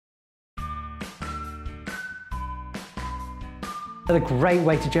Another great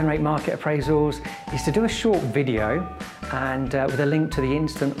way to generate market appraisals is to do a short video and with a link to the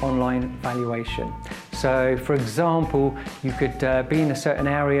instant online valuation. So for example, you could be in a certain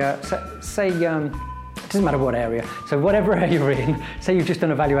area, say, it doesn't matter what area, so whatever area you're in, say you've just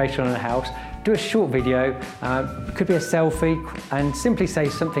done a valuation on a house, do a short video, it could be a selfie, and simply say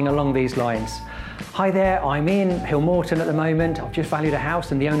something along these lines. Hi there, I'm in Hillmorton at the moment. I've just valued a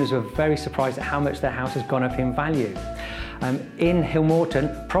house and the owners were very surprised at how much their house has gone up in value. In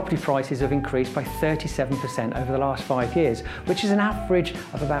Hillmorton, property prices have increased by 37% over the last 5 years, which is an average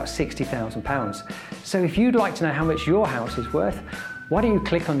of about £60,000. So if you'd like to know how much your house is worth, why don't you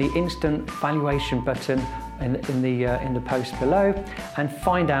click on the instant valuation button in the post below and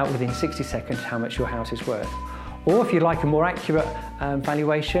find out within 60 seconds how much your house is worth. Or if you'd like a more accurate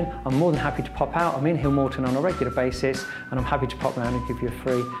valuation, I'm more than happy to pop out. I'm in Hillmorton on a regular basis and I'm happy to pop around and give you a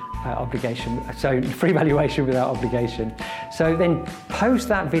free free valuation without obligation. So then post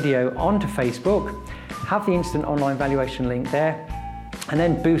that video onto Facebook, have the instant online valuation link there, and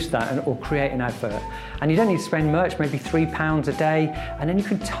then boost that or create an advert. And you don't need to spend much, maybe £3 a day, and then you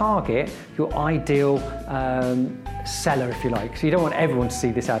can target your ideal seller, if you like. So you don't want everyone to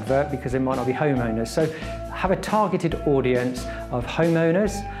see this advert because they might not be homeowners. So have a targeted audience of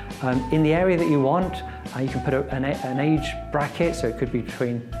homeowners in the area that you want. You can put an age bracket, so it could be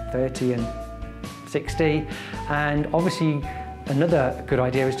between 30 and 60. And obviously, another good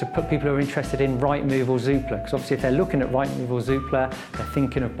idea is to put people who are interested in Rightmove or Zoopla, because obviously if they're looking at Rightmove or Zoopla, they're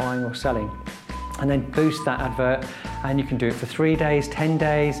thinking of buying or selling. And then boost that advert, and you can do it for 3 days, 10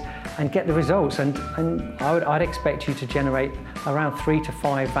 days, and get the results. And I'd expect you to generate around 3 to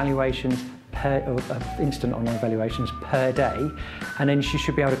 5 valuations instant online valuations per day, and then you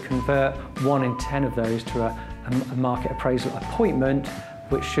should be able to convert 1 in 10 of those to a market appraisal appointment,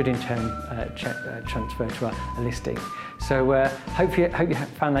 which should in turn transfer to a listing. So hope you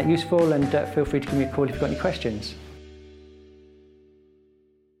found that useful, and feel free to give me a call if you've got any questions.